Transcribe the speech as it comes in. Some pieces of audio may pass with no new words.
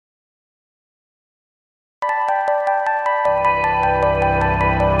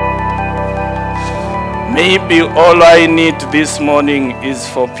Maybe all I need this morning is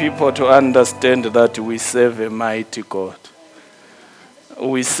for people to understand that we serve a mighty God.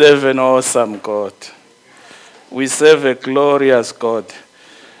 We serve an awesome God. We serve a glorious God.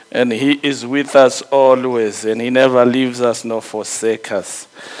 And He is with us always, and He never leaves us nor forsakes us.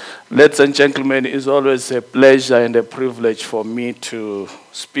 Ladies and gentlemen, it's always a pleasure and a privilege for me to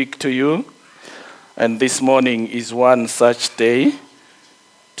speak to you. And this morning is one such day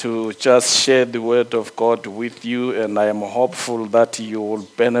to just share the word of God with you, and I am hopeful that you will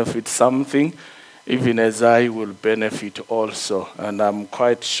benefit something, even as I will benefit also. And I'm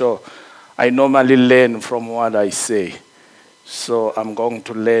quite sure I normally learn from what I say, so I'm going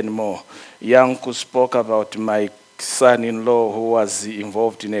to learn more. Yanku spoke about my son-in-law who was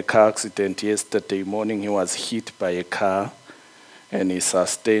involved in a car accident yesterday morning. He was hit by a car, and he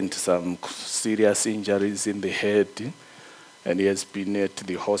sustained some serious injuries in the head. And he has been at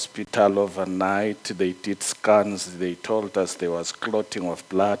the hospital overnight. They did scans. They told us there was clotting of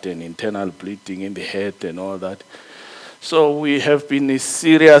blood and internal bleeding in the head and all that. So we have been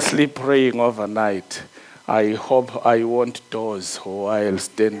seriously praying overnight. I hope I won't doze while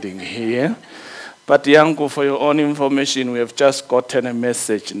standing here. But Yanko, for your own information, we have just gotten a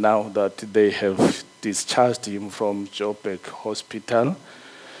message now that they have discharged him from Joburg Hospital.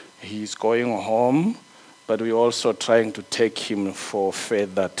 He's going home. But we're also trying to take him for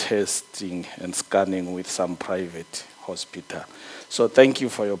further testing and scanning with some private hospital. So thank you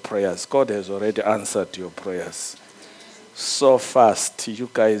for your prayers. God has already answered your prayers. So fast. You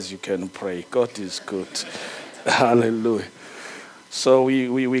guys, you can pray. God is good. Hallelujah. So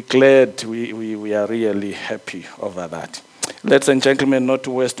we're glad. We are really happy over that. Ladies and gentlemen, not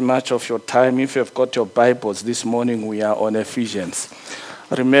to waste much of your time, if you've got your Bibles this morning, we are on Ephesians.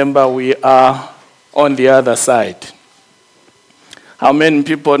 Remember, we are on the other side. How many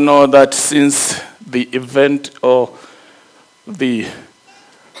people know that since the event or the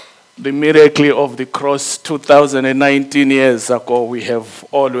miracle of the cross 2019 years ago, we have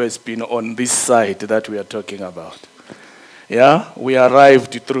always been on this side that we are talking about? Yeah, we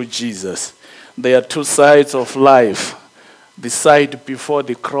arrived through Jesus. There are two sides of life: the side before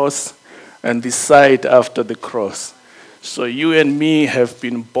the cross and the side after the cross. So you and me have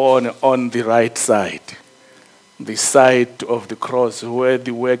been born on the right side, the side of the cross where the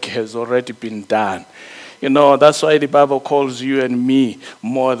work has already been done. You know, that's why the Bible calls you and me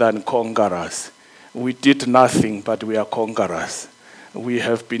more than conquerors. We did nothing, but we are conquerors. We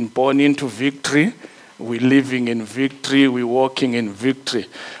have been born into victory. We're living in victory. We're walking in victory.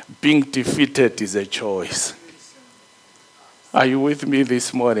 Being defeated is a choice. Are you with me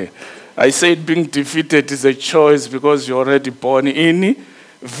this morning? I said being defeated is a choice because you're already born in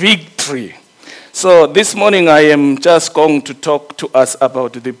victory. So this morning I am just going to talk to us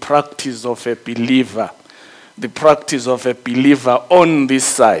about the practice of a believer. The practice of a believer on this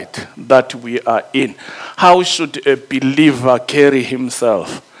side that we are in. How should a believer carry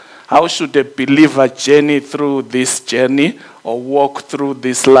himself? How should a believer journey through this journey or walk through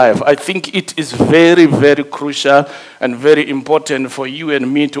this life? I think it is very, very crucial and very important for you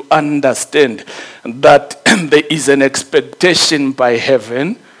and me to understand that there is an expectation by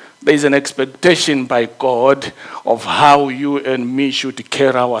heaven, there is an expectation by God of how you and me should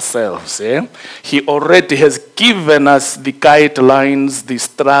carry ourselves. He already has given us the guidelines, the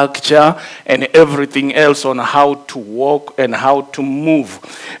structure, and everything else on how to walk and how to move.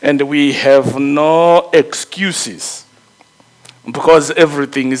 And we have no excuses because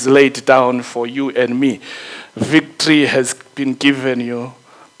everything is laid down for you and me. Victory has been given you.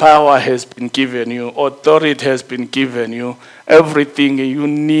 Power has been given you. Authority has been given you. Everything you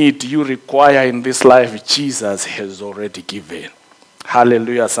need, you require in this life, Jesus has already given.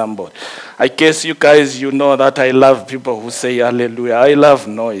 Hallelujah, somebody. I guess you guys, you know that I love people who say hallelujah. I love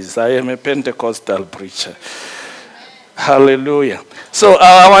noise. I am a Pentecostal preacher. Hallelujah. So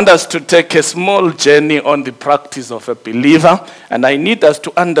I want us to take a small journey on the practice of a believer. And I need us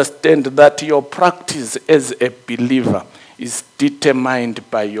to understand that your practice as a believer is determined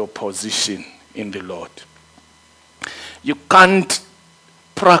by your position in the Lord. You can't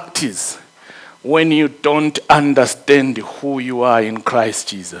practice when you don't understand who you are in Christ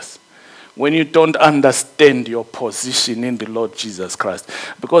Jesus. When you don't understand your position in the Lord Jesus Christ.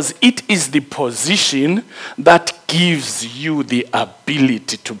 Because it is the position that gives you the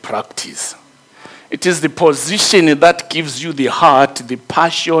ability to practice. It is the position that gives you the heart, the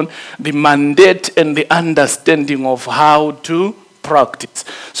passion, the mandate, and the understanding of how to practice.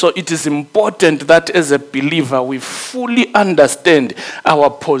 So it is important that as a believer, we fully understand our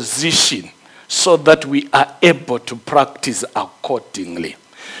position so that we are able to practice accordingly.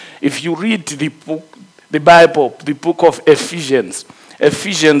 If you read the book, The Bible, the book of Ephesians.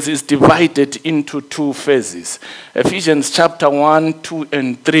 Ephesians is divided into two phases. Ephesians chapter 1, 2,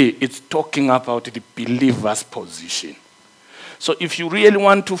 and 3, it's talking about the believer's position. So if you really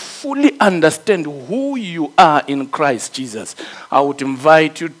want to fully understand who you are in Christ Jesus, I would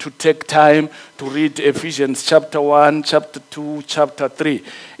invite you to take time to read Ephesians chapter 1, chapter 2, chapter 3.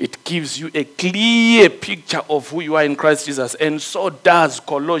 It gives you a clear picture of who you are in Christ Jesus. And so does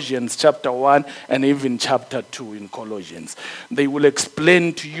Colossians chapter 1 and even chapter 2 in Colossians. They will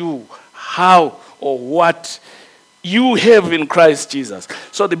explain to you how or what you have in Christ Jesus.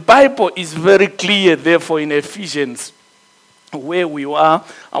 So the Bible is very clear, therefore, in Ephesians where we are.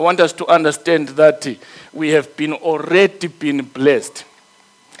 I want us to understand that we have already been blessed.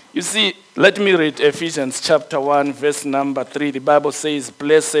 You see, let me read Ephesians chapter 1, verse number 3. The Bible says,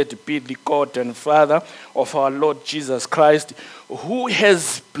 "Blessed be the God and Father of our Lord Jesus Christ, who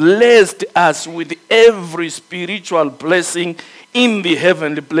has blessed us with every spiritual blessing in the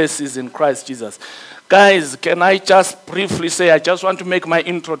heavenly places in Christ Jesus." Guys, can I just briefly say, I just want to make my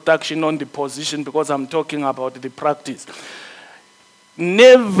introduction on the position because I'm talking about the practice.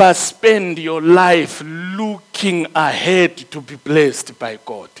 Never spend your life looking ahead to be blessed by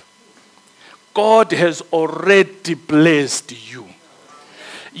God. God has already blessed you.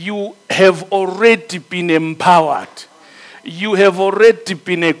 You have already been empowered. You have already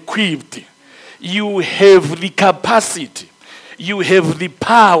been equipped. You have the capacity. You have the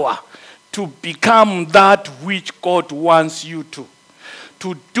power to become that which God wants you to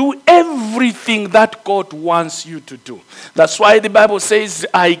do everything that God wants you to do. That's why the Bible says,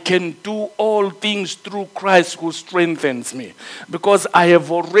 "I can do all things through Christ who strengthens me." Because I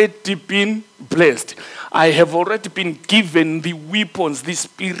have already been blessed. I have already been given the weapons, the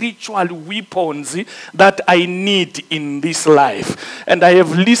spiritual weapons that I need in this life. And I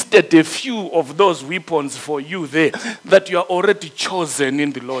have listed a few of those weapons for you there, that you are already chosen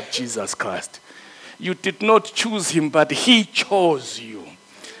in the Lord Jesus Christ. You did not choose him, but he chose you.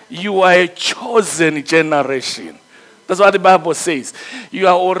 You are a chosen generation. That's what the Bible says. You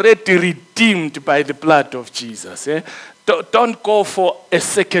are already redeemed by the blood of Jesus. Don't go for a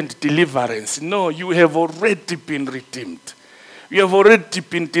second deliverance. No, you have already been redeemed. You have already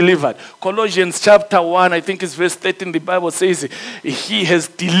been delivered. Colossians chapter 1, I think it's verse 13, the Bible says, he has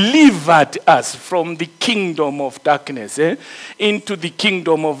delivered us from the kingdom of darkness into the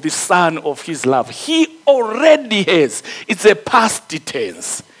kingdom of the Son of his love. He already has. It's a past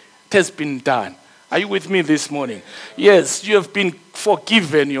tense. It has been done. Are you with me this morning? Yes, you have been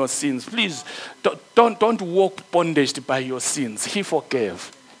forgiven your sins. Please, don't walk bondaged by your sins. He forgave.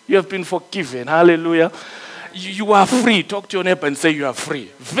 You have been forgiven. Hallelujah. You are free. Talk to your neighbor and say you are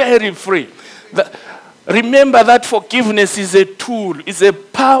free. Very free. Remember that forgiveness is a tool. It's a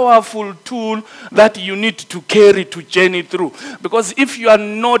powerful tool that you need to carry to journey through. Because if you are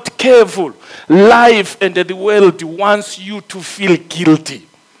not careful, life and the world wants you to feel guilty.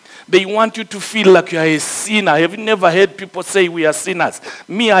 They want you to feel like you are a sinner. Have you never heard people say we are sinners?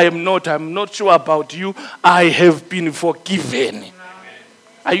 Me, I am not. I'm not sure about you. I have been forgiven.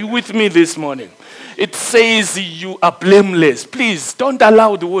 Are you with me this morning? It says you are blameless. Please, don't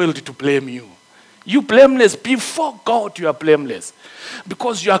allow the world to blame you. You blameless. Before God, you are blameless.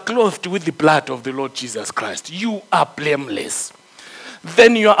 Because you are clothed with the blood of the Lord Jesus Christ. You are blameless.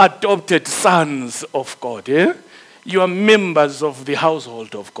 Then you are adopted sons of God. You are members of the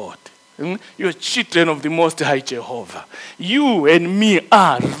household of God. You are children of the Most High Jehovah. You and me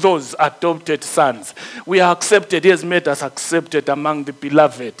are those adopted sons. We are accepted. He has made us accepted among the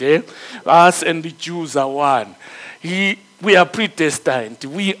beloved. Us and the Jews are one. We are predestined.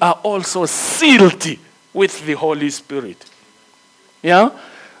 We are also sealed with the Holy Spirit. Yeah?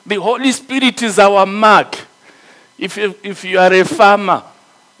 The Holy Spirit is our mark. If you are a farmer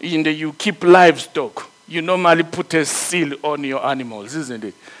and you keep livestock, you normally put a seal on your animals, isn't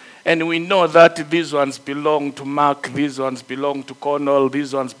it? And we know that these ones belong to Mark, these ones belong to Cornell,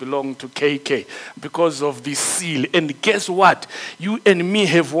 these ones belong to KK because of the seal. And guess what? You and me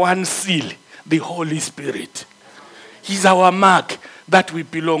have one seal, the Holy Spirit. He's our mark that we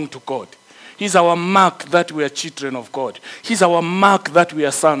belong to God. He's our mark that we are children of God. He's our mark that we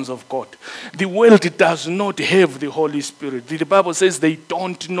are sons of God. The world does not have the Holy Spirit. The Bible says they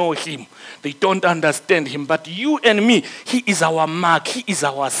don't know him. They don't understand him. But you and me, he is our mark. He is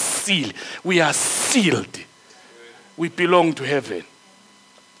our seal. We are sealed. We belong to heaven.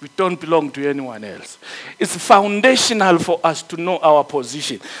 We don't belong to anyone else. It's foundational for us to know our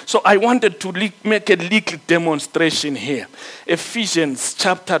position. So I wanted to make a little demonstration here. Ephesians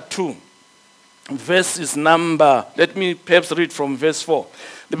chapter 2. Let me perhaps read from verse 4.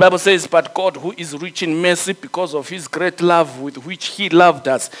 The Bible says, "But God, who is rich in mercy, because of his great love with which he loved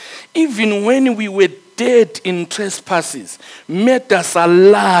us, even when we were dead in trespasses, made us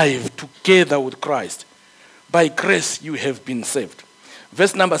alive together with Christ. By grace you have been saved."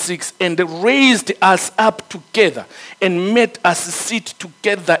 Verse number 6, "And raised us up together and made us sit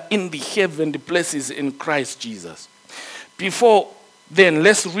together in the heavenly places in Christ Jesus." Before then,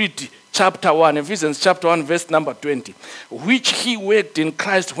 let's read chapter 1, Ephesians chapter 1, verse number 20. "Which he worked in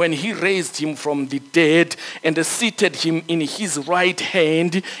Christ when he raised him from the dead and seated him in his right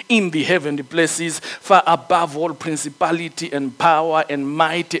hand in the heavenly places, far above all principality and power and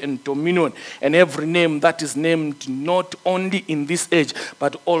might and dominion, and every name that is named, not only in this age,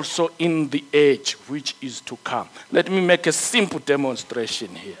 but also in the age which is to come." Let me make a simple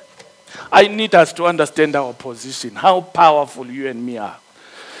demonstration here. I need us to understand our position, how powerful you and me are.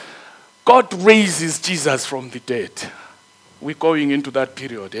 God raises Jesus from the dead. We're going into that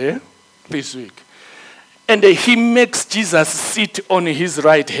period, this week. And he makes Jesus sit on his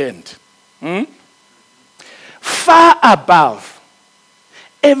right hand. Far above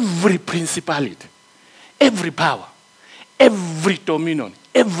every principality, every power, every dominion,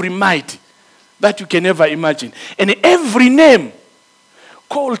 every might that you can ever imagine. And every name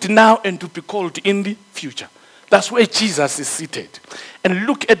called now and to be called in the future. That's where Jesus is seated. And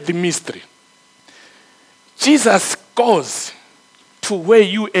look at the mystery. Jesus goes to where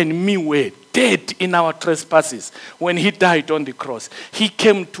you and me were, dead in our trespasses. When he died on the cross, he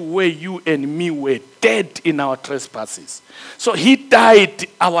came to where you and me were, dead in our trespasses. So he died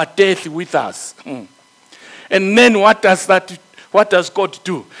our death with us. And then what does God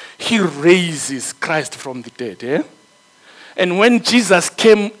do? He raises Christ from the dead. And when Jesus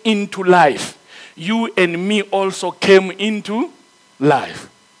came into life, you and me also came into life.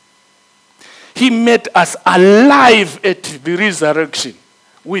 He made us alive at the resurrection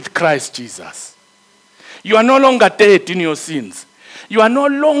with Christ Jesus. You are no longer dead in your sins. You are no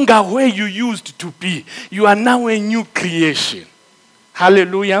longer where you used to be. You are now a new creation.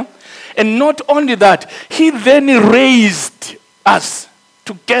 Hallelujah. And not only that, he then raised us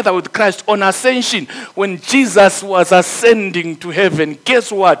together with Christ on ascension. When Jesus was ascending to heaven,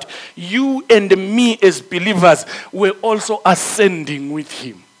 guess what? You and me as believers were also ascending with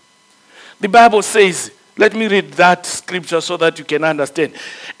him. The Bible says, let me read that scripture so that you can understand.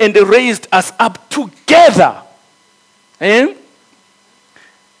 "And raised us up together." Where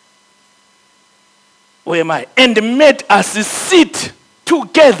am I? "And made us sit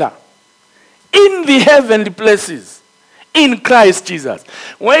together in the heavenly places in Christ Jesus."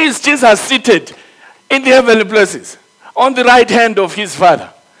 Where is Jesus seated? In the heavenly places, on the right hand of his Father.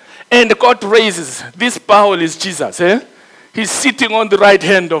 And God raises. This Paul is Jesus. He's sitting on the right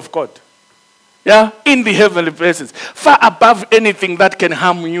hand of God. In the heavenly places, far above anything that can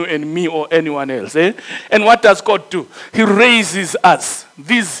harm you and me or anyone else. And what does God do? He raises us.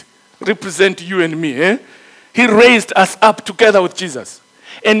 These represent you and me. He raised us up together with Jesus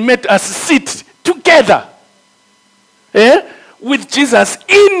and made us sit together with Jesus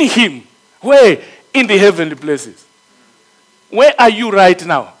in him. Where? In the heavenly places. Where are you right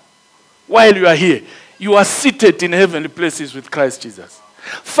now? While you are here, you are seated in heavenly places with Christ Jesus.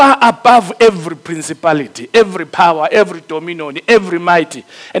 Far above every principality, every power, every dominion, every mighty,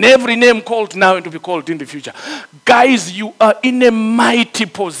 and every name called now and to be called in the future. Guys, you are in a mighty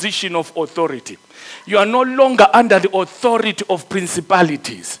position of authority. You are no longer under the authority of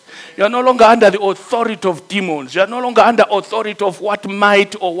principalities. You are no longer under the authority of demons. You are no longer under authority of what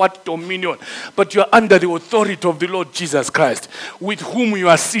might or what dominion. But you are under the authority of the Lord Jesus Christ, with whom you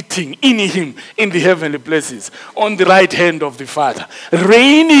are sitting in him in the heavenly places, on the right hand of the Father,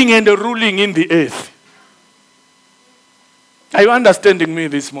 reigning and ruling in the earth. Are you understanding me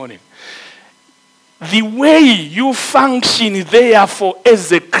this morning? The way you function, therefore,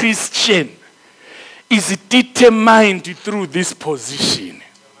 as a Christian is determined through this position.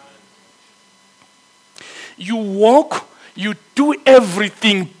 You walk, you do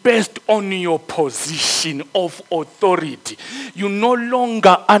everything based on your position of authority. You're no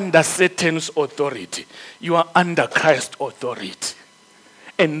longer under Satan's authority. You are under Christ's authority.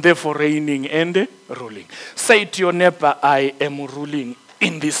 And therefore reigning and ruling. Say to your neighbor, I am ruling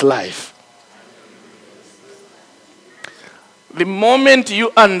in this life. The moment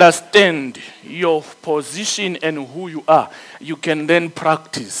you understand your position and who you are, you can then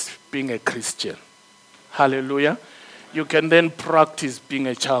practice being a Christian. Hallelujah. You can then practice being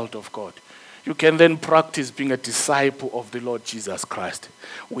a child of God. You can then practice being a disciple of the Lord Jesus Christ.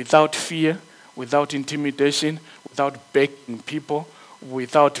 Without fear, without intimidation, without begging people,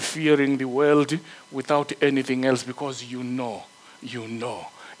 without fearing the world, without anything else, because you know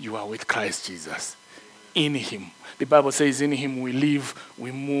you are with Christ Jesus. In him. The Bible says in him we live,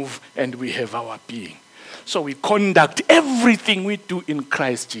 we move, and we have our being. So we conduct everything we do in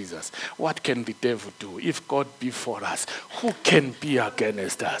Christ Jesus. What can the devil do? If God be for us, who can be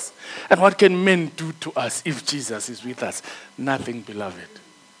against us? And what can men do to us if Jesus is with us? Nothing, beloved.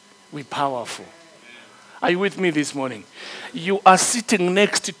 We're powerful. Are you with me this morning? You are sitting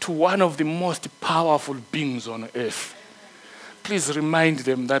next to one of the most powerful beings on earth. Please remind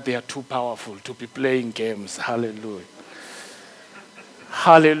them that they are too powerful to be playing games. Hallelujah.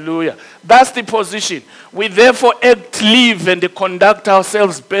 Hallelujah. That's the position. We therefore act, live, and conduct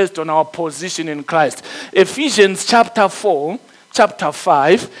ourselves based on our position in Christ. Ephesians chapter 4, chapter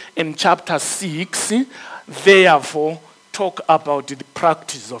 5, and chapter 6, therefore, talk about the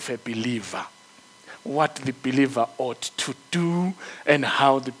practice of a believer. What the believer ought to do and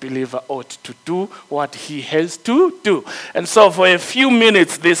how the believer ought to do what he has to do. And so for a few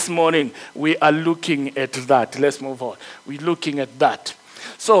minutes this morning, we are looking at that. Let's move on. We're looking at that.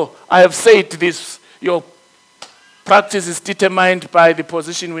 So I have said this, your practice is determined by the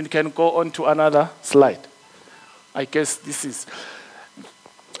position. We can go on to another slide. I guess this is...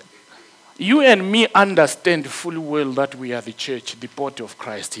 You and me understand fully well that we are the church, the body of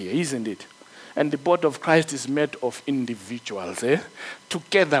Christ here, isn't it? And the body of Christ is made of individuals.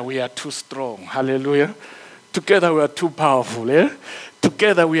 Together we are too strong. Hallelujah. Together we are too powerful.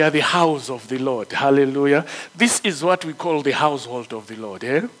 Together we are the house of the Lord. Hallelujah. This is what we call the household of the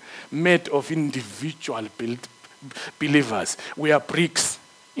Lord. Made of individual believers. We are bricks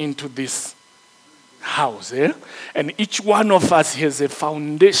into this house. And each one of us has a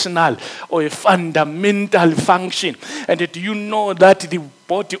foundational or a fundamental function. And do you know that the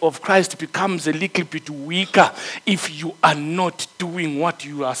body of Christ becomes a little bit weaker if you are not doing what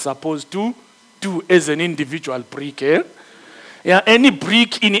you are supposed to do as an individual brick? Yeah, any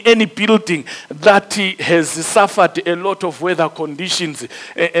brick in any building that has suffered a lot of weather conditions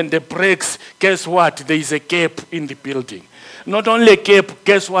and the breaks, guess what? There is a gap in the building. Not only a gap,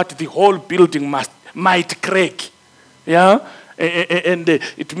 guess what? The whole building might crack. Yeah? And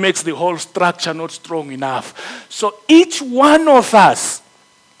it makes the whole structure not strong enough. So each one of us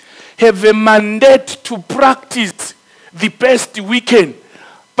have a mandate to practice the best we can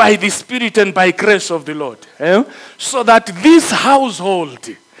by the Spirit and by grace of the Lord. So that this household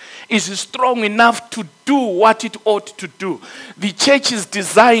is strong enough to do what it ought to do. The church is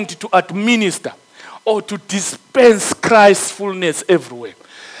designed to administer or to dispense Christ's fullness everywhere.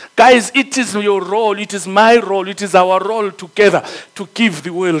 Guys, it is your role, it is my role, it is our role together to give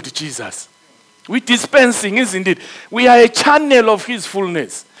the world Jesus. We're dispensing, isn't it? We are a channel of his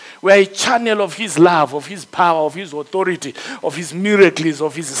fullness. We are a channel of his love, of his power, of his authority, of his miracles,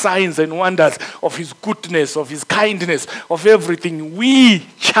 of his signs and wonders, of his goodness, of his kindness, of everything. We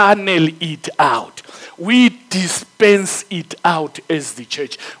channel it out. We dispense it out as the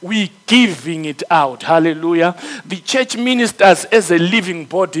church. We giving it out. Hallelujah. The church ministers as a living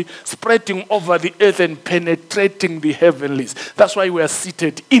body, spreading over the earth and penetrating the heavenlies. That's why we are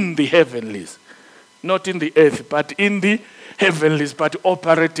seated in the heavenlies. Not in the earth, but in the heavenlies, but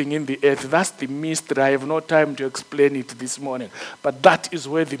operating in the earth. That's the mystery. I have no time to explain it this morning. But that is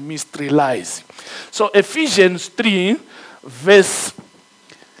where the mystery lies. So Ephesians 3, verse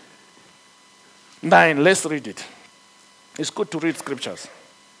 9. Let's read it. It's good to read scriptures.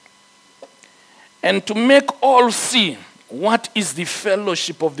 And to make all see what is the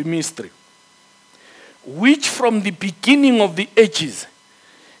fellowship of the mystery, which from the beginning of the ages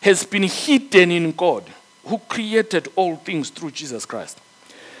has been hidden in God, who created all things through Jesus Christ,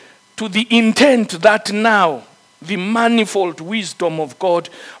 to the intent that now the manifold wisdom of God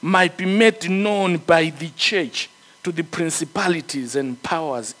might be made known by the church to the principalities and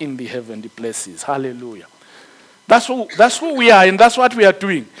powers in the heavenly places. Hallelujah. That's who we are, and that's what we are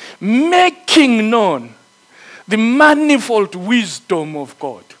doing. Making known the manifold wisdom of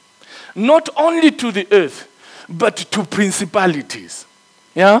God, not only to the earth, but to principalities.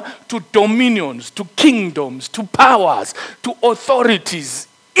 Yeah, to dominions, to kingdoms, to powers, to authorities,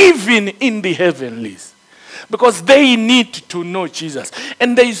 even in the heavenlies. Because they need to know Jesus.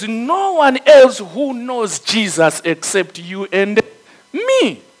 And there is no one else who knows Jesus except you and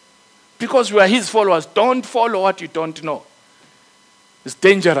me. Because we are his followers. Don't follow what you don't know. It's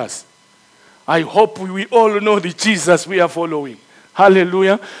dangerous. I hope we all know the Jesus we are following.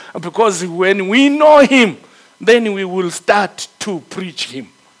 Hallelujah. Because when we know him, then we will start to preach him.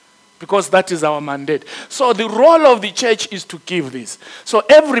 Because that is our mandate. So the role of the church is to give this. So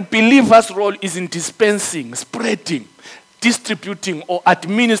every believer's role is in dispensing, spreading, distributing or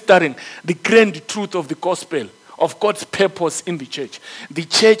administering the grand truth of the gospel, of God's purpose in the church. The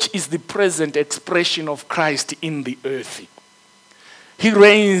church is the present expression of Christ in the earth. He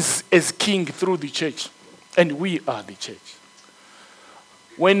reigns as king through the church, and we are the church.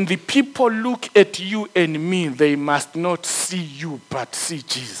 When the people look at you and me, they must not see you, but see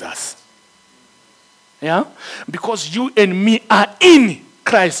Jesus. Yeah? Because you and me are in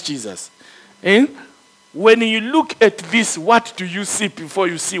Christ Jesus. Eh? When you look at this, what do you see before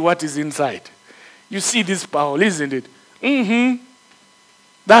you see what is inside? You see this bowl, isn't it? Mm-hmm.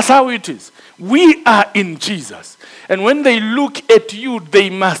 That's how it is. We are in Jesus. And when they look at you, they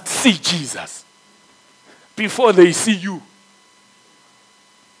must see Jesus before they see you.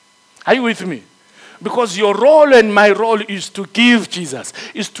 Are you with me? Because your role and my role is to give Jesus,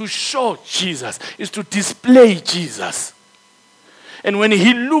 is to show Jesus, is to display Jesus. And when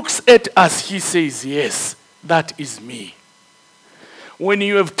he looks at us, he says, yes, that is me. When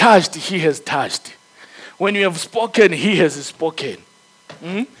you have touched, he has touched. When you have spoken, he has spoken.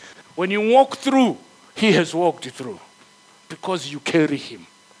 When you walk through, he has walked through. Because you carry him,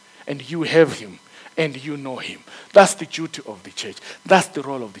 and you have him, and you know him. That's the duty of the church. That's the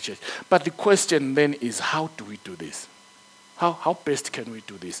role of the church. But the question then is, how do we do this? How best can we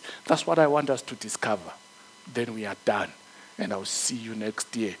do this? That's what I want us to discover. Then we are done. And I'll see you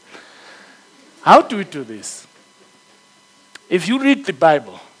next year. How do we do this? If you read the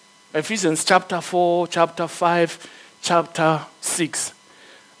Bible, Ephesians chapter 4, chapter 5, chapter 6,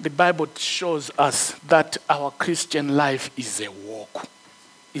 the Bible shows us that our Christian life is a walk,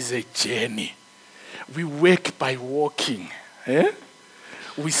 is a journey. We work by walking.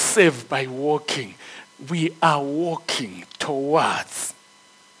 We serve by walking. We are walking towards.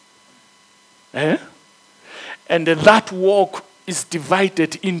 And that walk is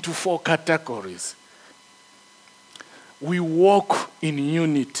divided into 4 categories. We walk in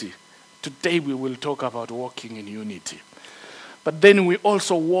unity. Today we will talk about walking in unity. But then we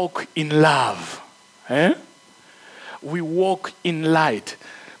also walk in love. We walk in light.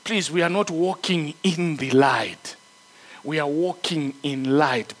 Please, we are not walking in the light. We are walking in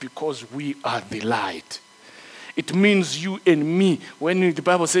light because we are the light. It means you and me, when the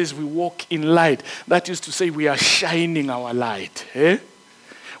Bible says we walk in light, that is to say we are shining our light.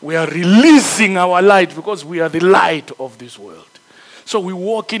 We are releasing our light because we are the light of this world. So we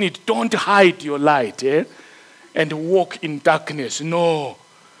walk in it. Don't hide your light and walk in darkness. No.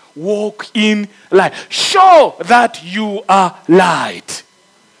 Walk in light. Show that you are light.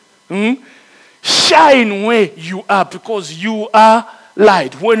 Shine where you are because you are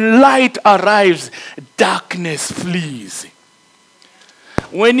light. When light arrives, darkness flees.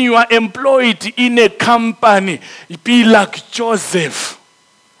 When you are employed in a company, be like Joseph.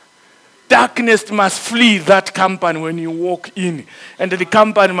 Darkness must flee that company when you walk in. And the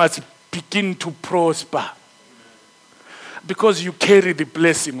company must begin to prosper. Because you carry the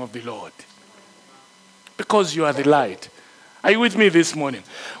blessing of the Lord. Because you are the light. Are you with me this morning?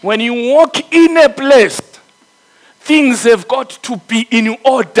 When you walk in a place, things have got to be in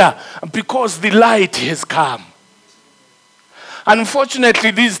order because the light has come.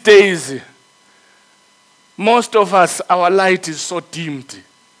 Unfortunately, these days, most of us, our light is so dimmed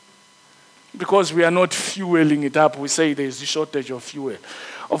because we are not fueling it up. We say there is a shortage of fuel.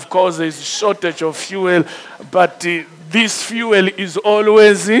 Of course, there is a shortage of fuel, but this fuel is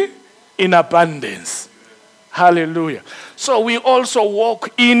always in abundance. Hallelujah. So we also walk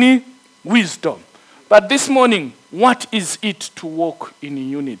in wisdom. But this morning, what is it to walk in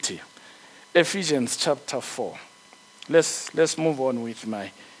unity? Ephesians chapter 4. Let's move on with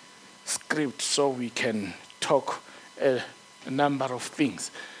my script so we can talk a number of things.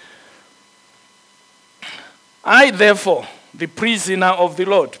 I, therefore, the prisoner of the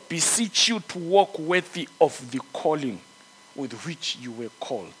Lord, beseech you to walk worthy of the calling with which you were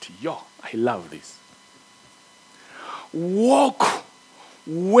called. I love this. Walk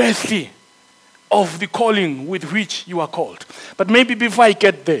worthy of the calling with which you are called. But maybe before I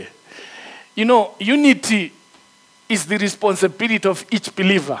get there, unity is the responsibility of each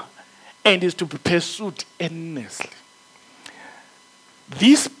believer and is to be pursued earnestly.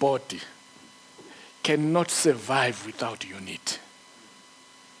 This body cannot survive without unity.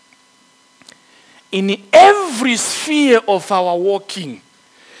 In every sphere of our walking,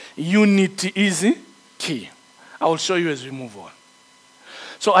 unity is key. I will show you as we move on.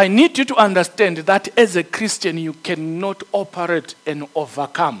 So I need you to understand that as a Christian, you cannot operate and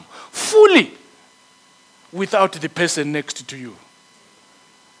overcome fully without the person next to you.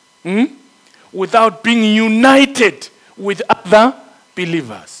 Without being united with other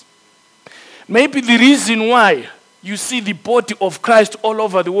believers. Maybe the reason why you see the body of Christ all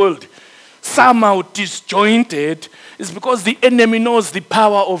over the world somehow disjointed, is because the enemy knows the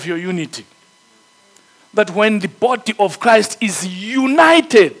power of your unity. That when the body of Christ is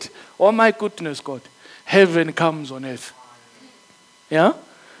united, oh my goodness, God, heaven comes on earth. Yeah?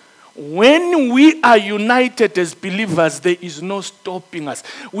 When we are united as believers, there is no stopping us.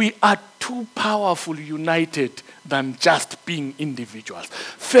 We are too powerful united than just being individuals.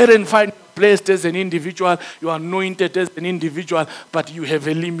 Fair and fine, blessed as an individual, you are anointed as an individual, but you have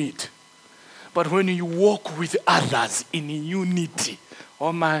a limit. But when you walk with others in unity,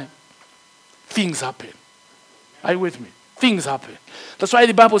 oh my, things happen. Are you with me? Things happen. That's why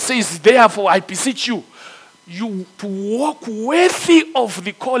the Bible says, therefore I beseech you, to walk worthy of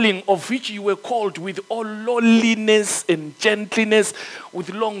the calling of which you were called, with all lowliness and gentleness, with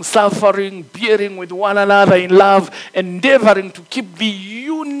long suffering, bearing with one another in love, endeavoring to keep the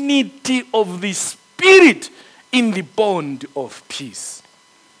unity of the Spirit in the bond of peace.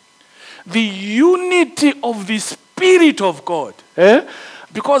 The unity of the Spirit of God.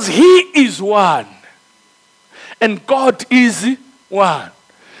 Because He is one. And God is one.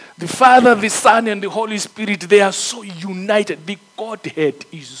 The Father, the Son, and the Holy Spirit, they are so united. The Godhead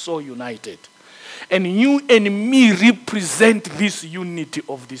is so united. And you and me represent this unity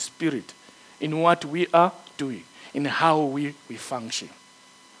of the Spirit in what we are doing, in how we function.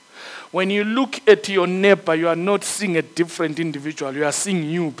 When you look at your neighbor, you are not seeing a different individual. You are seeing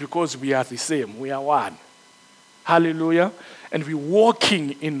you, because we are the same. We are one. Hallelujah. And we're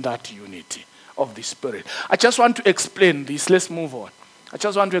walking in that unity of the Spirit. I just want to explain this. Let's move on. I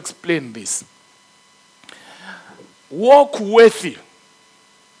just want to explain this. Walk worthy.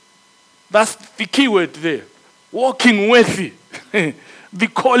 That's the key word there. Walking worthy. The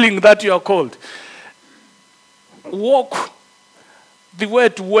calling that you are called. Walk. The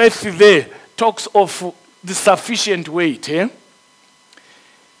word worthy there talks of the sufficient weight.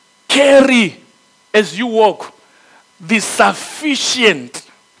 Carry, as you walk, the sufficient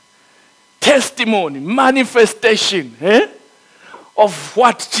testimony, manifestation of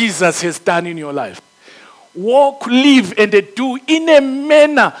what Jesus has done in your life. Walk, live, and do in a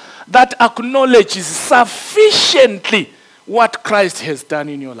manner that acknowledges sufficiently what Christ has done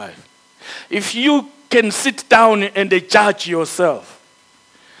in your life. If you can sit down and judge yourself,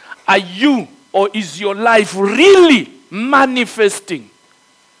 are you, or is your life really manifesting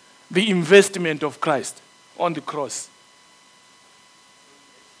the investment of Christ on the cross?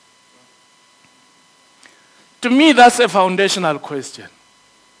 To me, that's a foundational question.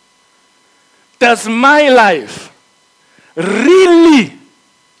 Does my life really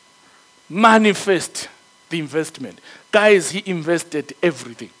manifest the investment? Guys, He invested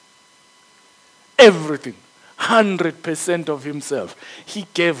everything. Everything. 100% of Himself. He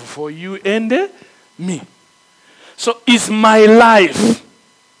gave for you and me. So is my life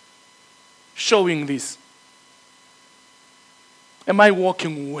showing this? Am I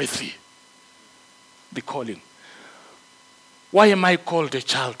walking worthy the calling? Why am I called a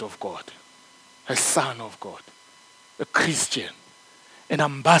child of God? A son of God? A Christian? An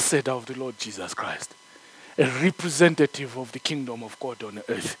ambassador of the Lord Jesus Christ? A representative of the kingdom of God on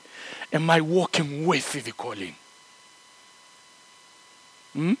earth? Am I walking worthy the calling?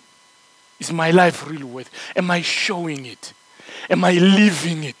 Is my life really worth? Am I showing it? Am I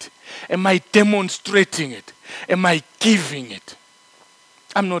living it? Am I demonstrating it? Am I giving it?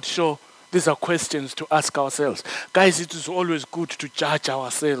 I'm not sure. These are questions to ask ourselves. Guys, it is always good to judge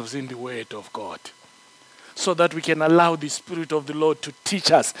ourselves in the Word of God, so that we can allow the Spirit of the Lord to teach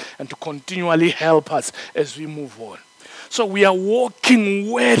us and to continually help us as we move on. So we are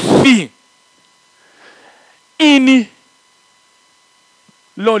walking worthy in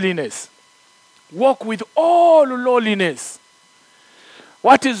lowliness. Walk with all lowliness.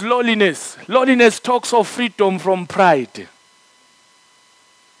 What is lowliness? Lowliness talks of freedom from pride.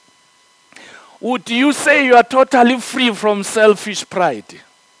 Would you say you are totally free from selfish pride?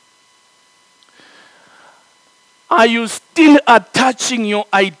 Are you still attaching your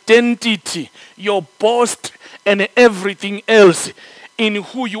identity, your boast, and everything else in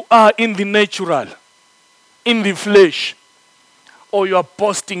who you are in the natural, in the flesh? Or you are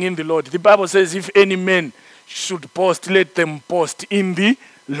boasting in the Lord? The Bible says, if any man should boast, let them boast in the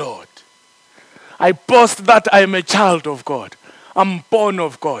Lord. I boast that I am a child of God. I'm born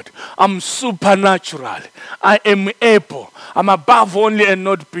of God. I'm supernatural. I am able. I'm above only and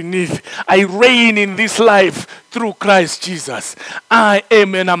not beneath. I reign in this life through Christ Jesus. I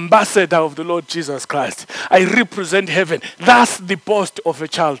am an ambassador of the Lord Jesus Christ. I represent heaven. That's the boast of a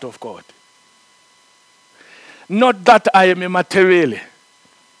child of God. Not that I am a material.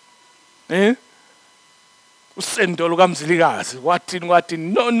 Usendolo kamzilikazi. What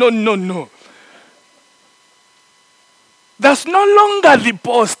in? No. That's no longer the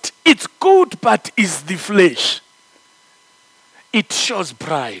boast. It's good, but it's the flesh. It shows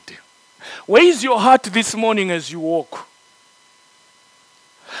pride. Where is your heart this morning as you walk?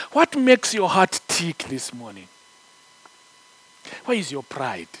 What makes your heart tick this morning? Where is your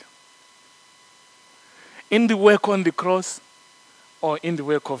pride? In the work on the cross, or in the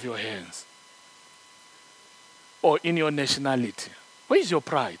work of your hands? Or in your nationality? Where is your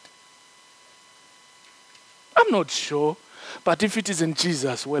pride? I'm not sure, but if it is in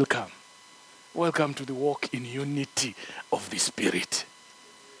Jesus, welcome. Welcome to the walk in unity of the Spirit.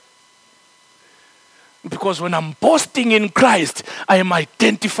 Because when I'm boasting in Christ, I am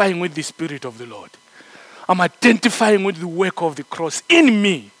identifying with the Spirit of the Lord. I'm identifying with the work of the cross in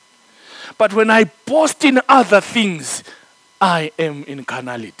me. But when I boast in other things, I am in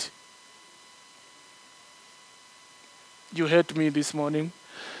carnality. You heard me this morning?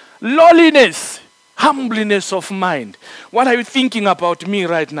 Lowliness, humbleness of mind. What are you thinking about me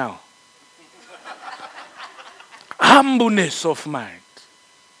right now? Humbleness of mind.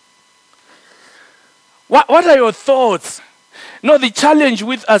 What are your thoughts? No, the challenge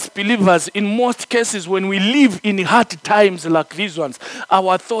with us believers, in most cases, when we live in hard times like these ones,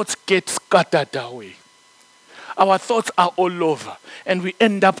 our thoughts get scattered away. Our thoughts are all over, and we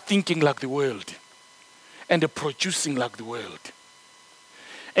end up thinking like the world and producing like the world.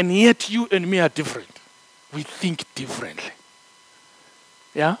 And yet you and me are different. We think differently.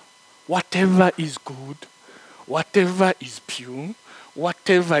 Yeah? Whatever is good, whatever is pure,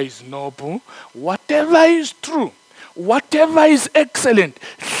 whatever is noble, whatever is true, whatever is excellent,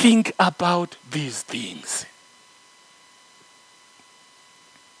 think about these things.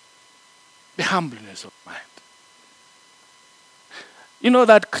 The humbleness of mind. You know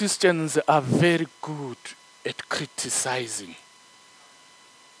that Christians are very good at criticizing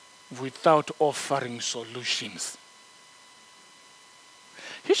without offering solutions.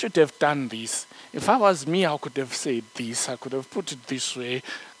 He should have done this. If I was me, I could have said this. I could have put it this way.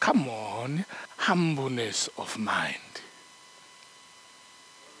 Come on, humbleness of mind.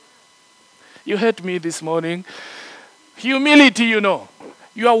 You heard me this morning. Humility, you know.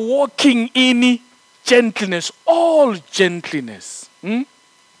 You are walking in gentleness, all gentleness.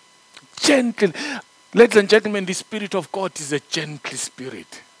 Gentle. Ladies and gentlemen, the Spirit of God is a gentle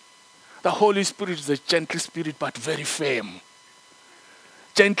spirit. The Holy Spirit is a gentle spirit, but very firm.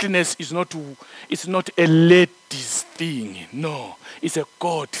 Gentleness is not a lady's thing. No, it's a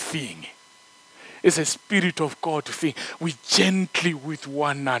God thing. It's a Spirit of God thing. We gently with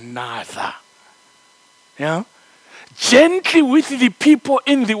one another. Yeah? Gently with the people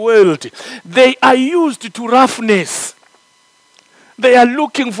in the world. They are used to roughness. They are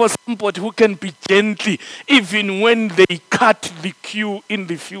looking for somebody who can be gently even when they cut the queue in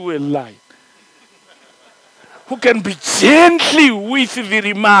the fuel line. Who can be gently with the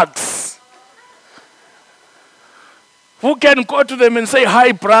remarks. Who can go to them and say,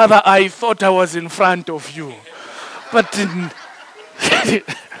 "Hi, brother, I thought I was in front of you." But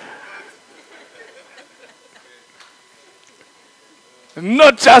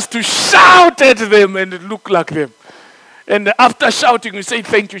not just to shout at them and look like them. And after shouting, we say,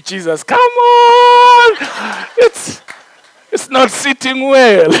 "Thank you, Jesus." Come on! It's not sitting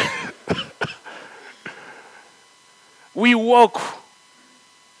well. We walk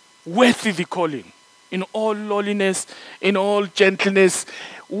worthy the calling in all lowliness, in all gentleness,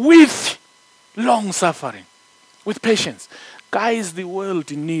 with long suffering, with patience. Guys, the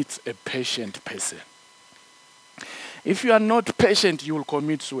world needs a patient person. If you are not patient, you will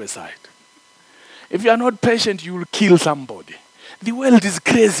commit suicide. If you are not patient, you will kill somebody. The world is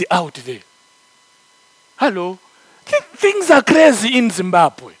crazy out there. Hello? Things are crazy in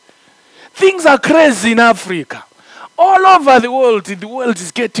Zimbabwe. Things are crazy in Africa. All over the world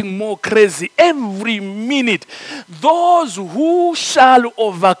is getting more crazy every minute. Those who shall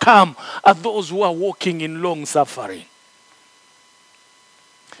overcome are those who are walking in long suffering.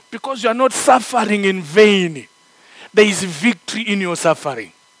 Because you are not suffering in vain. There is victory in your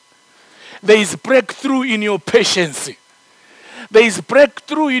suffering. There is breakthrough in your patience. There is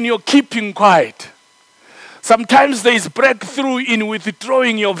breakthrough in your keeping quiet. Sometimes there is breakthrough in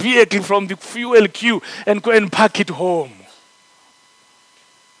withdrawing your vehicle from the fuel queue and go and park it home.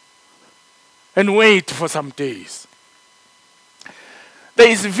 And wait for some days. There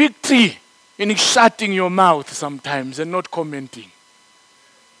is victory in shutting your mouth sometimes and not commenting.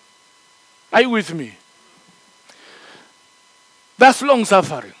 Are you with me? That's long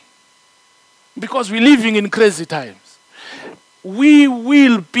suffering. Because we're living in crazy times. we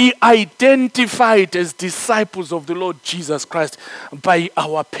will be identified as disciples of the Lord Jesus Christ by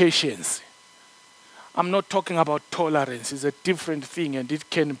our patience. I'm not talking about tolerance. It's a different thing and it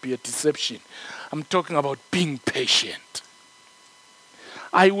can be a deception. I'm talking about being patient.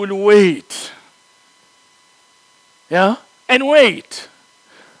 I will wait. Yeah? And wait.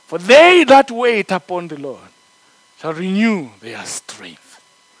 For they that wait upon the Lord shall renew their strength.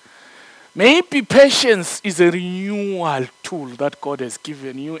 Maybe patience is a renewal tool that God has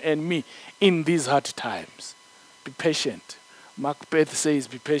given you and me in these hard times. Be patient. Macbeth says,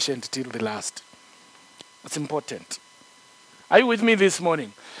 be patient till the last. It's important. Are you with me this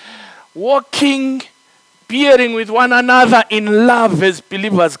morning? Walking, bearing with one another in love as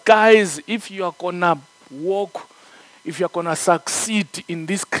believers. Guys, if you are going to walk, if you are going to succeed in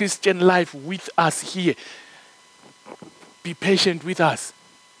this Christian life with us here, be patient with us.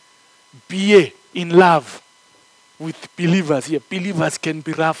 Be in love with believers here. Believers can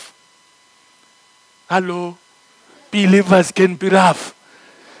be rough. Hello? Believers can be rough.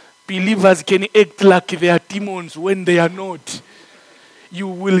 Believers can act like they are demons when they are not. You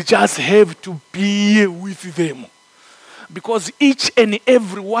will just have to be with them. Because each and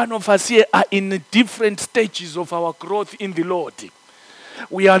every one of us here are in different stages of our growth in the Lord.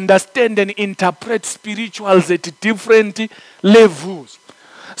 We understand and interpret spirituals at different levels.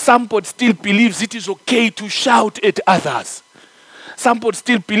 Somebody still believes it is okay to shout at others. Somebody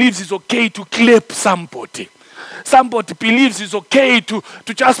still believes it's okay to clap somebody. Somebody believes it's okay to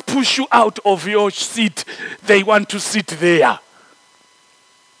just push you out of your seat. They want to sit there.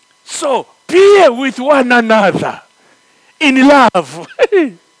 So, bear with one another in love.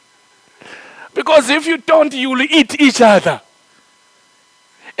 Because if you don't, you will eat each other.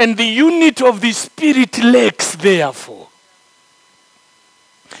 And the unity of the Spirit lacks therefore.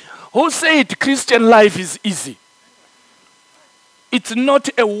 Who said Christian life is easy? It's not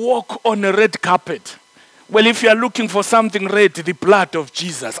a walk on a red carpet. Well, if you are looking for something red, the blood of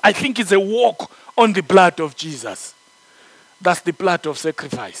Jesus. I think it's a walk on the blood of Jesus. That's the blood of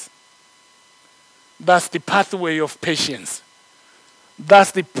sacrifice. That's the pathway of patience.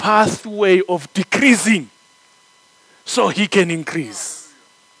 That's the pathway of decreasing so he can increase.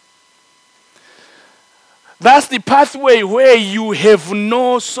 That's the pathway where you have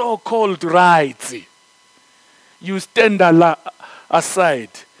no so-called rights. You stand aside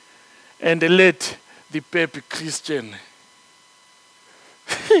and let the baby Christian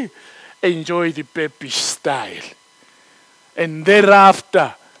enjoy the babish style. And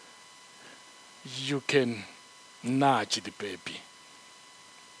thereafter, you can nudge the baby.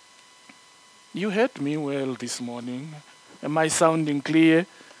 You heard me well this morning. Am I sounding clear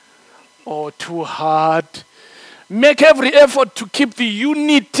or too hard? Make every effort to keep the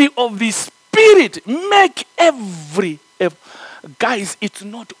unity of the Spirit. Make every effort. Guys, it's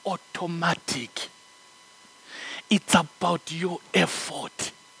not automatic. It's about your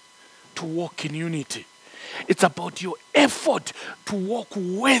effort to walk in unity. It's about your effort to walk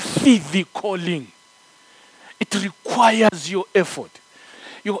worthy the calling. It requires your effort.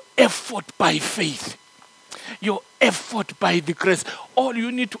 Your effort by faith. Your effort by the grace. All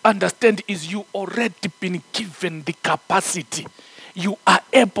you need to understand is you already been given the capacity. You are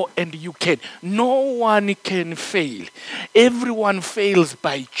able and you can. No one can fail. Everyone fails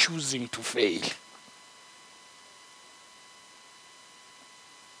by choosing to fail.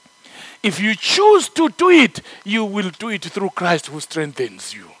 If you choose to do it, you will do it through Christ who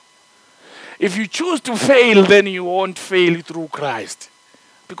strengthens you. If you choose to fail, then you won't fail through Christ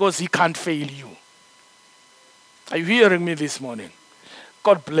because he can't fail you. Are you hearing me this morning?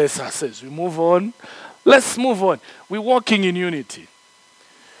 God bless us as we move on. Let's move on. We're walking in unity.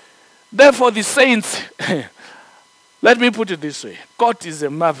 Therefore, the saints, let me put it this way. God is a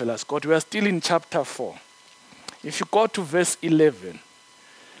marvelous God. We are still in chapter 4. If you go to verse 11,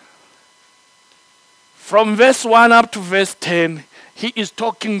 from verse 1 up to verse 10, he is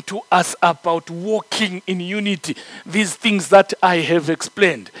talking to us about walking in unity. These things that I have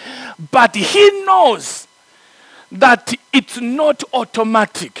explained. But he knows that it's not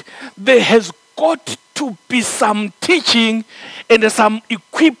automatic. There has got to be some teaching and some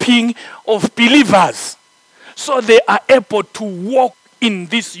equipping of believers so they are able to walk in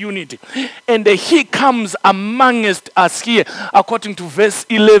this unity. And he comes amongst us here, according to verse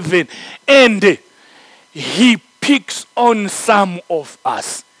 11, and he picks on some of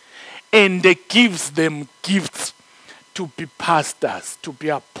us and gives them gifts to be pastors, to be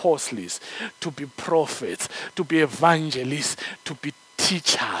apostles, to be prophets, to be evangelists, to be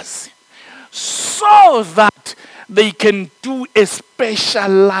teachers, so that they can do a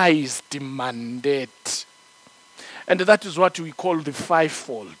specialized mandate. And that is what we call the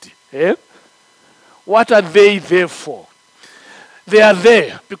fivefold. Eh? What are they there for? They are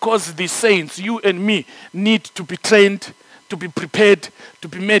there because the saints, you and me, need to be trained, to be prepared, to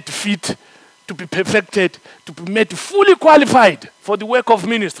be made fit, to be perfected, to be made fully qualified for the work of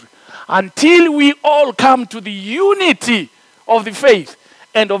ministry. Until we all come to the unity of the faith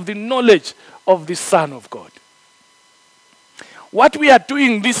and of the knowledge of the Son of God. What we are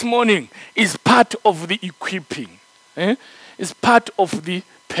doing this morning is part of the equipping. Is part of the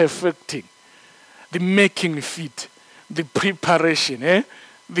perfecting, the making fit, the preparation,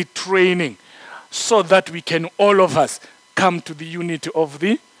 the training, so that we can, all of us, come to the unity of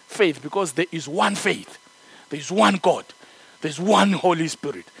the faith. Because there is one faith, there is one God, there is one Holy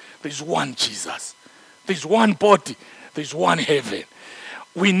Spirit, there is one Jesus, there is one body, there is one heaven.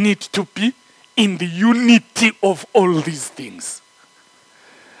 We need to be in the unity of all these things.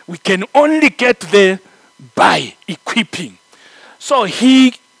 We can only get there by equipping. So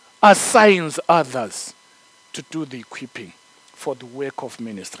he assigns others to do the equipping for the work of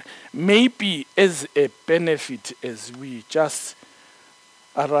ministry. Maybe as a benefit, as we just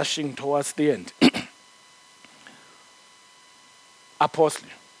are rushing towards the end. Apostle,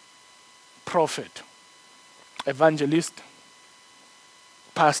 prophet, evangelist,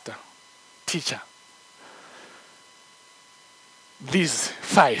 pastor, teacher. These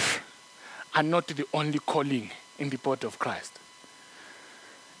 5 are not the only calling in the body of Christ.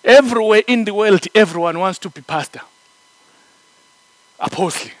 Everywhere in the world, everyone wants to be pastor,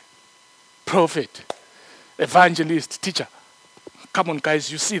 apostle, prophet, evangelist, teacher. Come on, guys,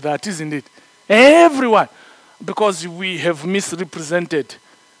 you see that, isn't it? Everyone. Because we have misrepresented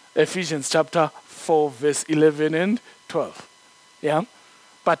Ephesians chapter 4, verse 11 and 12. Yeah?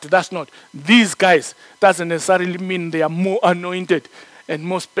 But that's not. These guys doesn't necessarily mean they are more anointed and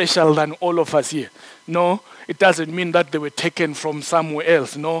more special than all of us here. No, it doesn't mean that they were taken from somewhere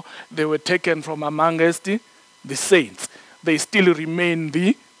else. No, they were taken from amongst the saints. They still remain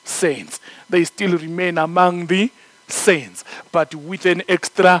the saints. They still remain among the saints, but with an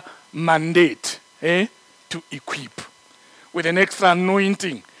extra mandate to equip. With an extra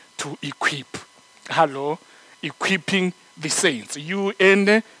anointing to equip. Hello? Equipping the saints, you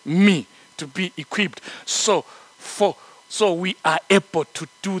and me, to be equipped. So we are able to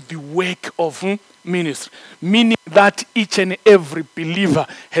do the work of ministry. Meaning that each and every believer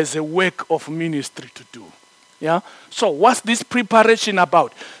has a work of ministry to do. Yeah. So what's this preparation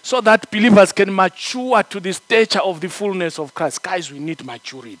about? So that believers can mature to the stature of the fullness of Christ. Guys, we need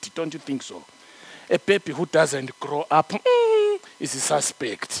maturity. Don't you think so? A baby who doesn't grow up is a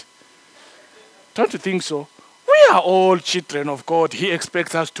suspect. Don't you think so? We are all children of God. He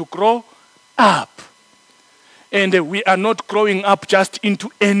expects us to grow up. And we are not growing up just into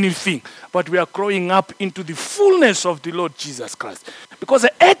anything, but we are growing up into the fullness of the Lord Jesus Christ. Because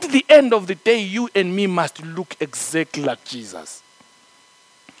at the end of the day, you and me must look exactly like Jesus.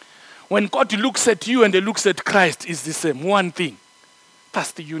 When God looks at you and he looks at Christ, it's the same. One thing.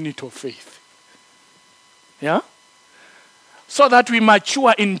 That's the unity of faith. Yeah? So that we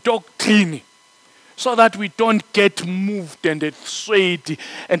mature in doctrine. So that we don't get moved and swayed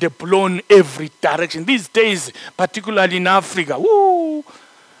and blown every direction. These days, particularly in Africa, woo,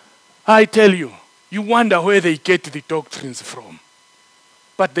 I tell you, you wonder where they get the doctrines from.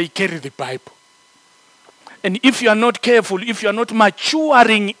 But they carry the Bible. And if you are not careful, if you are not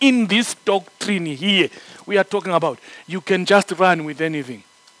maturing in this doctrine here, we are talking about, you can just run with anything.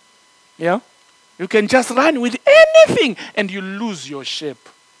 Yeah? You can just run with anything and you lose your shape.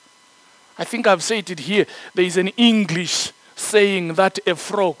 I think I've said it here. There is an English saying that a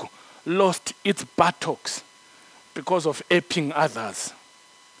frog lost its buttocks because of aping others.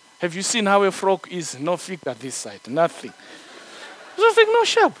 Have you seen how a frog is? No figure this side, nothing. Nothing, no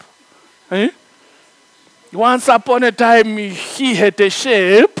shape. Eh? Once upon a time, he had a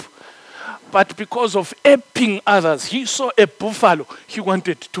shape, but because of aping others, he saw a buffalo. He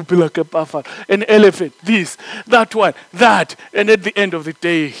wanted to be like a buffalo. An elephant, this, that one, that. And at the end of the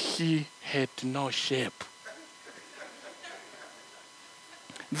day, he had no shape.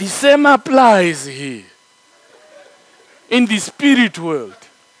 The same applies here. In the spirit world.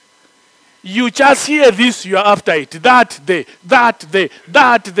 You just hear this, you are after it. That there, that there,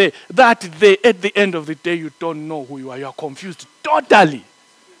 that there, that there. At the end of the day, you don't know who you are. You are confused totally.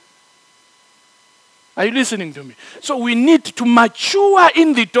 Are you listening to me? So we need to mature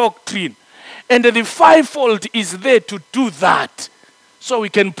in the doctrine. And the fivefold is there to do that. So we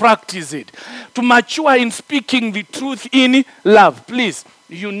can practice it. To mature in speaking the truth in love. Please,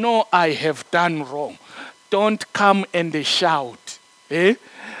 you know I have done wrong. Don't come and shout.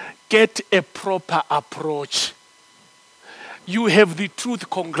 Get a proper approach. You have the truth,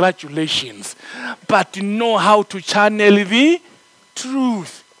 congratulations. But know how to channel the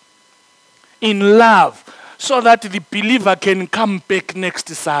truth in love so that the believer can come back next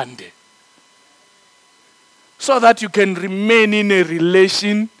Sunday. So that you can remain in a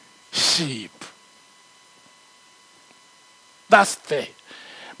relationship. That's there.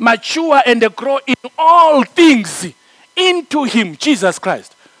 Mature and grow in all things into him, Jesus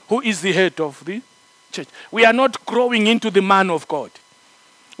Christ, who is the head of the church. We are not growing into the man of God.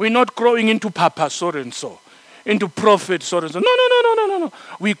 We're not growing into Papa so and so, into Prophet so and so. No.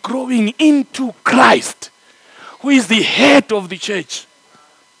 We're growing into Christ, who is the head of the church.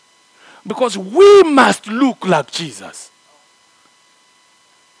 Because we must look like Jesus.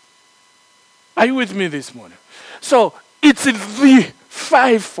 Are you with me this morning? So it's the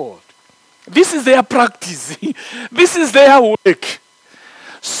fivefold. This is their practice. This is their work.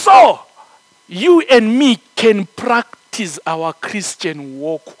 So you and me can practice our Christian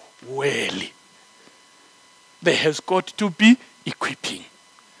walk well. There has got to be equipping.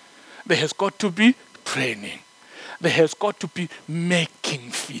 There has got to be training. There has got to be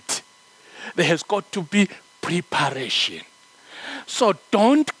making fit. There has got to be preparation. So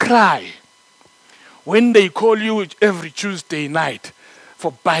don't cry when they call you every Tuesday night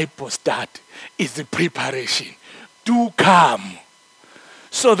for Bible study. It's the preparation. Do come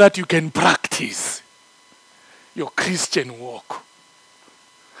so that you can practice your Christian walk.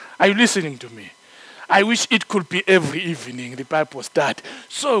 Are you listening to me? I wish it could be every evening, the Bible study,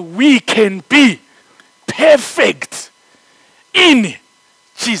 so we can be perfect in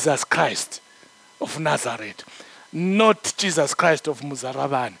Jesus Christ of Nazareth. Not Jesus Christ of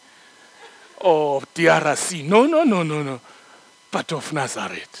Muzaraban or DRC. No. But of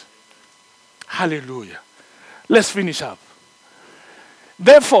Nazareth. Hallelujah. Let's finish up.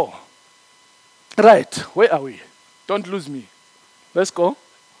 Therefore, right, where are we? Don't lose me. Let's go.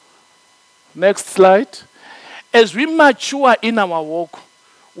 Next slide. As we mature in our walk,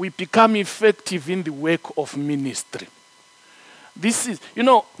 we become effective in the work of ministry. This is,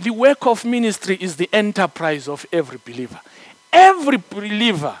 the work of ministry is the enterprise of every believer. Every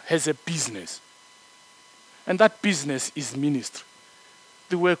believer has a business. And that business is ministry.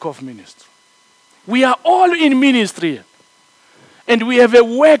 The work of ministry. We are all in ministry. And we have a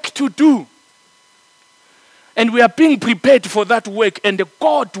work to do. And we are being prepared for that work. And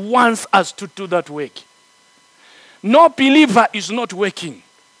God wants us to do that work. No believer is not working.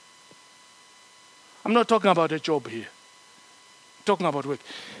 I'm not talking about a job here. I'm talking about work.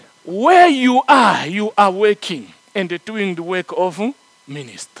 Where you are working and doing the work of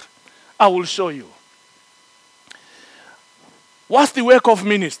ministry. I will show you. What's the work of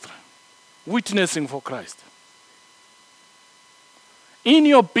ministry? Witnessing for Christ. In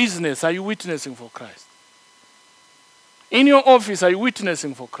your business, are you witnessing for Christ? In your office, are you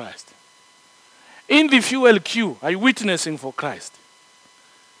witnessing for Christ? In the fuel queue, are you witnessing for Christ?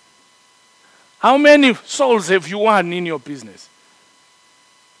 How many souls have you won in your business?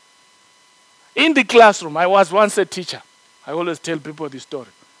 In the classroom, I was once a teacher. I always tell people this story.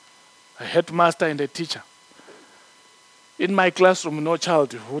 A headmaster and a teacher. In my classroom, no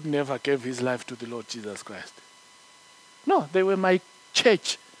child would never gave his life to the Lord Jesus Christ. No, they were my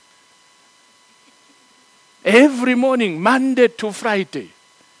church. Every morning, Monday to Friday,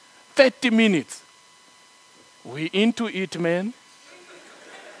 30 minutes. We into it, man.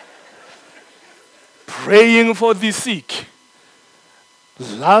 Praying for the sick.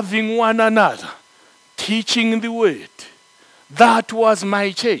 Loving one another. Teaching the word. That was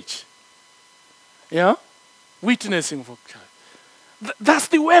my church. Yeah? Witnessing for Christ. That's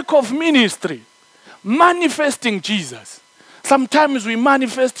the work of ministry. Manifesting Jesus. Sometimes we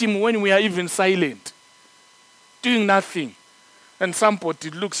manifest him when we are even silent. Doing nothing. And somebody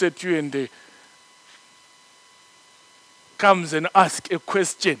looks at you and they comes and asks a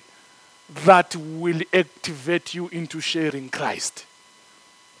question that will activate you into sharing Christ.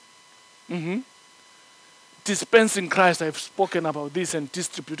 Dispensing Christ, I've spoken about this, and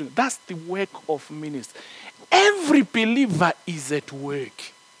distributing. That's the work of ministry. Every believer is at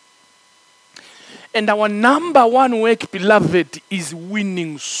work. And our number one work, beloved, is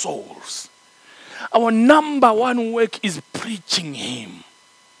winning souls. Our number one work is preaching him,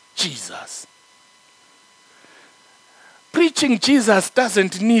 Jesus. Preaching Jesus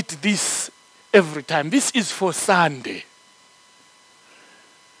doesn't need this every time. This is for Sunday.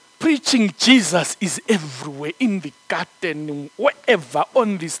 Preaching Jesus is everywhere, in the garden, wherever,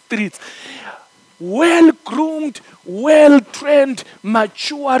 on the streets. well-groomed, well-trained,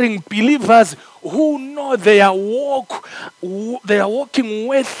 maturing believers who know their walk, they are walking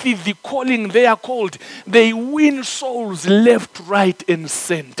worthy the calling they are called. They win souls left, right, and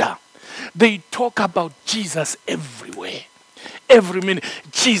center. They talk about Jesus everywhere. Every minute,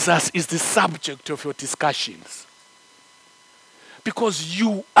 Jesus is the subject of your discussions. Because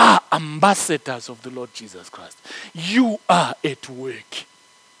you are ambassadors of the Lord Jesus Christ. You are at work.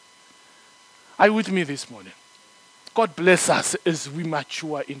 Are you with me this morning? God bless us as we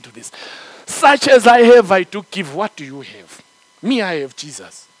mature into this. Such as I have, I do give. What do you have? Me, I have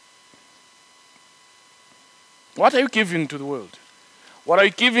Jesus. What are you giving to the world? What are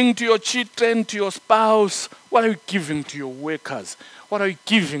you giving to your children, to your spouse? What are you giving to your workers? What are you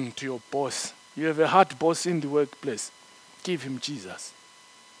giving to your boss? You have a hard boss in the workplace. Give him Jesus.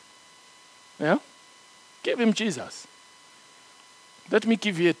 Yeah? Give him Jesus. Let me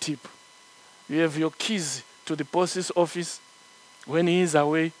give you a tip. You have your keys to the boss's office. When he is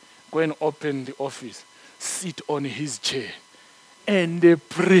away, go and open the office. Sit on his chair and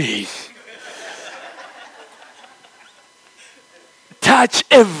pray. Touch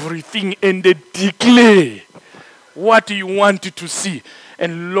everything and declare what you want to see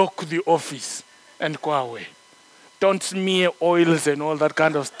and lock the office and go away. Don't smear oils and all that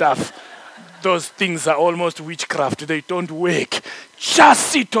kind of stuff. Those things are almost witchcraft. They don't work. Just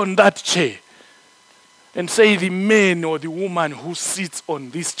sit on that chair and say the man or the woman who sits on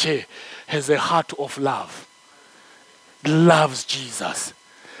this chair has a heart of love. Loves Jesus.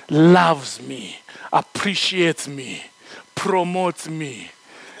 Loves me. Appreciates me. Promotes me.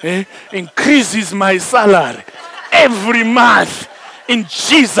 Increases my salary every month in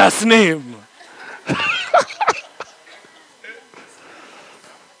Jesus' name.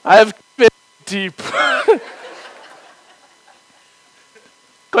 I have a tip.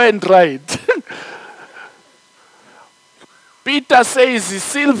 Go and try it. Peter says,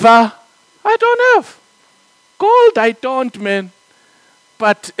 silver, I don't have. Gold, I don't, man.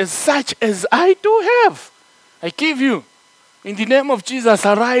 But as such as I do have, I give you. In the name of Jesus,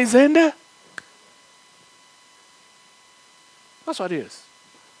 arise and... That's what it is.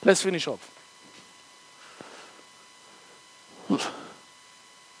 Let's finish up.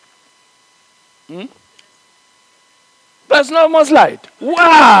 There's no more slide.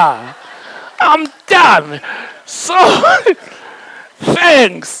 Wow! I'm done. So,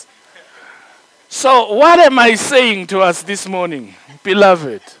 thanks. So, what am I saying to us this morning,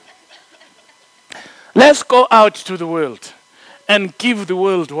 beloved? Let's go out to the world and give the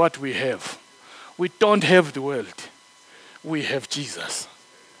world what we have. We don't have the world. We have Jesus.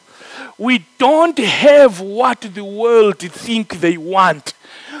 We don't have what the world think they want.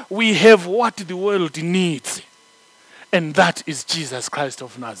 We have what the world needs. And that is Jesus Christ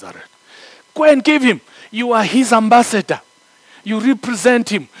of Nazareth. Go and give him. You are his ambassador. You represent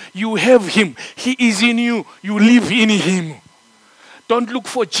him. You have him. He is in you. You live in him. Don't look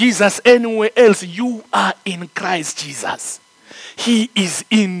for Jesus anywhere else. You are in Christ Jesus. He is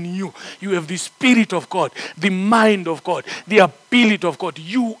in you. You have the Spirit of God, the mind of God, the ability of God.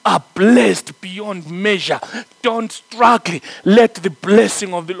 You are blessed beyond measure. Don't struggle. Let the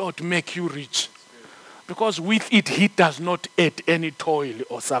blessing of the Lord make you rich. Because with it, he does not add any toil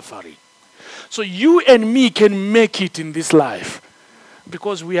or suffering. So you and me can make it in this life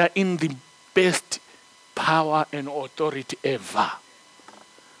because we are in the best power and authority ever.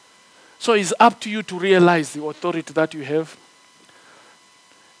 So it's up to you to realize the authority that you have.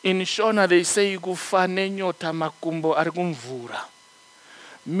 In Shona, they say,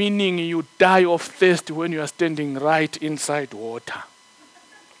 meaning you die of thirst when you are standing right inside water.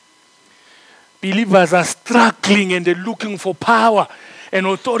 Believers are struggling and they're looking for power and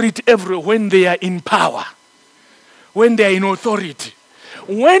authority everywhere when they are in power, when they are in authority.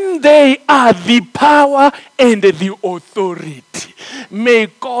 When they are the power and the authority, may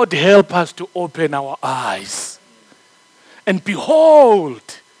God help us to open our eyes and behold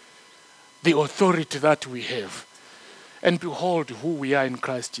the authority that we have and behold who we are in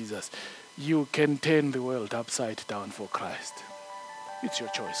Christ Jesus. You can turn the world upside down for Christ. It's your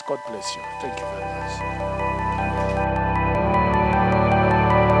choice. God bless you. Thank you very much.